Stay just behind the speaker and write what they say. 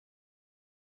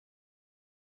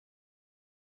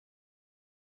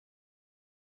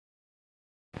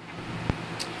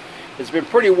It's been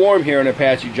pretty warm here in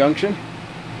Apache Junction.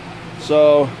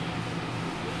 So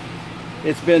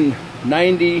it's been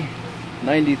 90,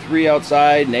 93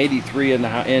 outside and 83 in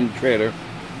the trailer.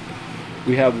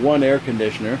 We have one air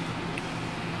conditioner.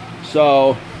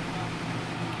 So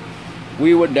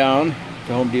we went down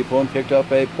to Home Depot and picked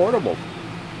up a portable.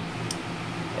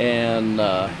 And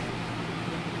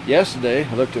yesterday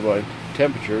I looked at my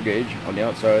temperature gauge on the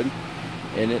outside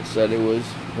and it said it was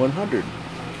 100.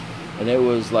 And it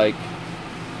was like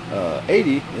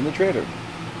 80 in the trailer.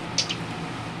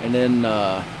 And then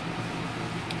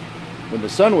when the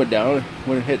sun went down,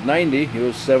 when it hit 90, it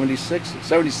was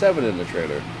 77 in the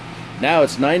trailer. Now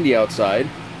it's 90 outside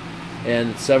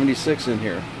and it's 76 in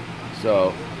here.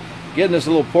 So getting this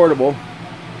little portable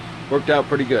worked out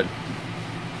pretty good.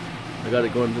 I got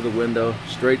it going to the window,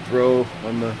 straight throw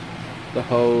on the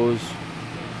hose.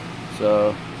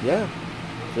 So yeah,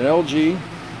 it's an LG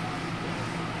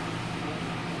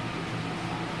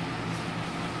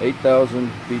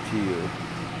 8,000 BTU.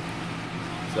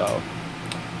 So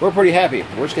we're pretty happy.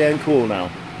 We're staying cool now.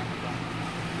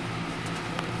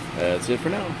 That's it for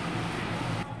now.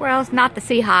 Well, it's not the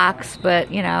Seahawks,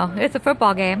 but you know, it's a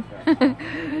football game.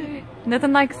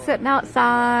 Nothing like sitting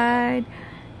outside,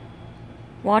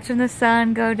 watching the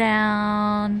sun go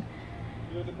down.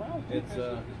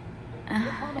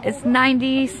 It's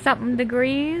 90 something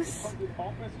degrees.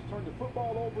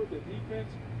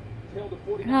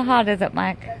 How hot is it,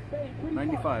 Mike?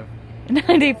 95.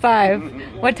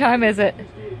 95. What time is it?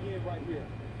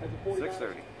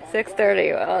 6:30.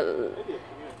 6:30. Well,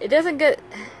 it doesn't get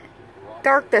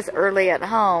dark this early at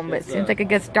home. It seems like it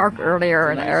gets dark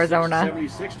earlier in Arizona.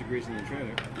 76 degrees in the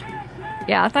trailer.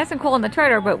 Yeah, it's nice and cool in the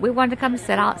trailer, but we wanted to come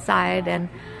sit outside and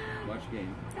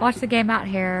watch the game out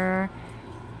here.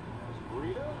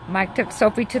 Mike took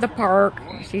Sophie to the park.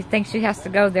 She thinks she has to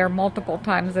go there multiple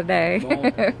times a day.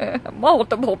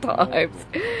 Multiple times.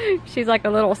 She's like a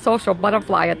little social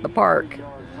butterfly at the park.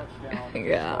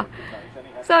 Yeah.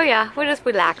 So yeah, we're just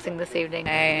relaxing this evening.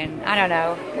 And I don't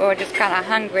know, we were just kind of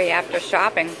hungry after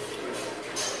shopping.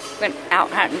 Went out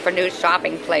hunting for new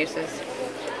shopping places.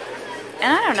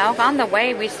 And I don't know, on the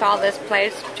way we saw this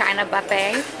place, China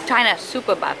Buffet. China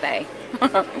Super Buffet.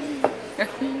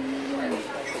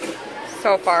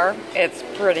 So far, it's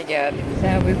pretty good.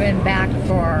 So we've been back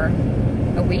for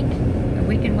a week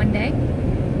and 1 day,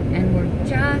 and we're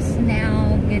just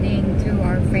now getting to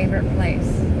our favorite place.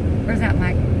 Where's that,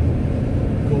 Mike?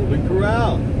 Golden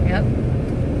Corral. Yep.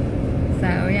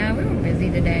 So yeah, we were busy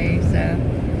today, so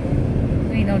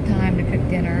we ain't no time to cook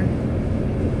dinner.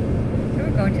 So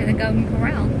we're going to the Golden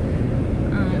Corral.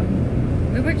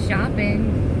 We went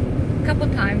shopping a couple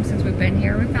times since we've been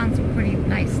here. We found some pretty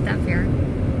nice stuff here.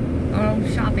 Old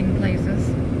shopping places.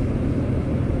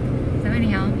 So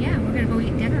anyhow, yeah, we're gonna go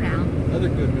eat dinner now. Other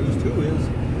good news too is,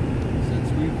 since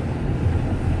we're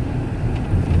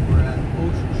at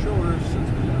Ocean Shores, since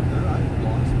we left there, I've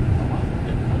lost a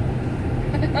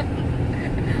lot.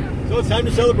 So it's time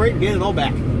to celebrate and get it all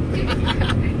back.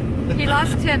 He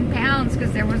lost 10 pounds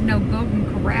because there was no Golden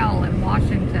Corral in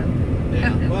Washington.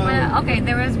 Yeah, well, okay,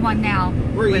 there is one now.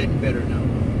 We're eating better now.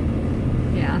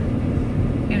 Yeah.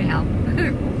 Anyhow.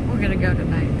 We're gonna go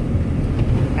tonight.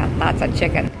 Got lots of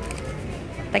chicken.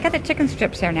 They got the chicken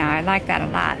strips here now. I like that a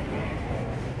lot.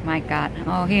 My God.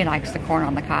 Oh, he likes the corn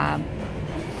on the cob.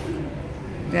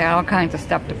 Yeah, all kinds of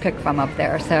stuff to pick from up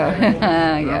there. So,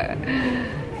 yeah.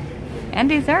 And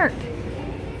dessert.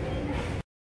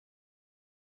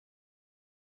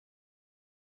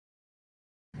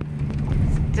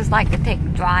 Just like to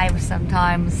take drives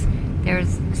sometimes.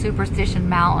 There's Superstition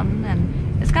Mountain,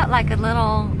 and it's got like a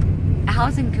little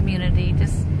housing community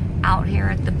just out here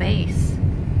at the base.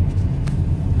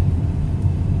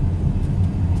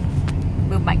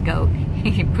 Move my goat.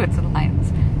 He puts the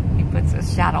lines. He puts a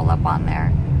shadow up on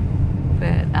there.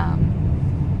 But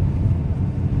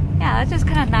yeah, it's just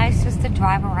kind of nice just to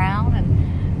drive around,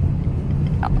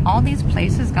 and all these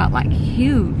places got like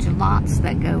huge lots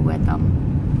that go with them.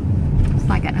 It's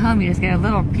like at home you just get a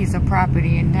little piece of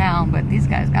property in town, but these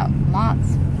guys got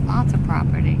lots of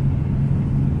property.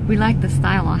 We like the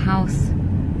style of house.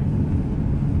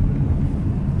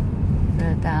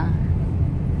 But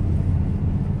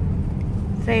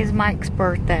today's Mike's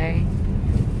birthday,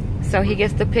 so he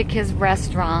gets to pick his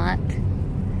restaurant.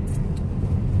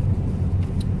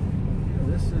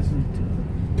 This isn't.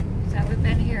 So we've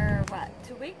been here, what,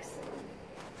 2 weeks?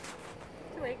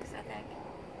 2 weeks, I think.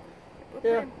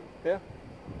 Yeah.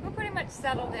 We're pretty much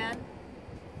settled in.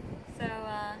 So,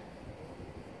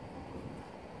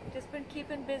 just been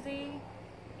keeping busy,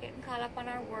 getting caught up on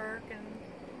our work and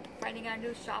finding our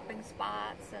new shopping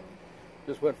spots and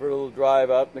Just went for a little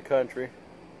drive out in the country.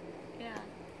 Yeah.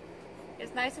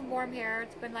 It's nice and warm here.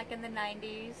 It's been like in the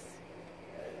 90s.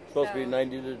 Supposed to be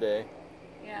 90 today.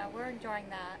 Yeah, we're enjoying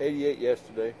that. 88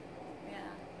 yesterday. Yeah.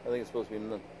 I think it's supposed to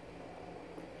be,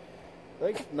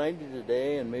 I think 90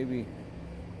 today and maybe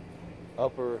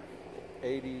upper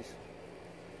 80s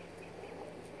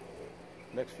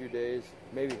next few days.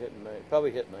 Maybe hitting 90,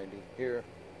 probably hit 90 here.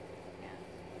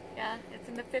 Yeah, it's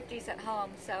in the 50s at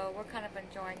home, so we're kind of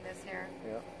enjoying this here.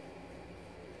 Yeah.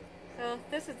 So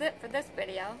this is it for this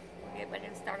video. We'll get ready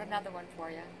to start another one for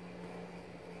you.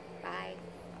 Bye.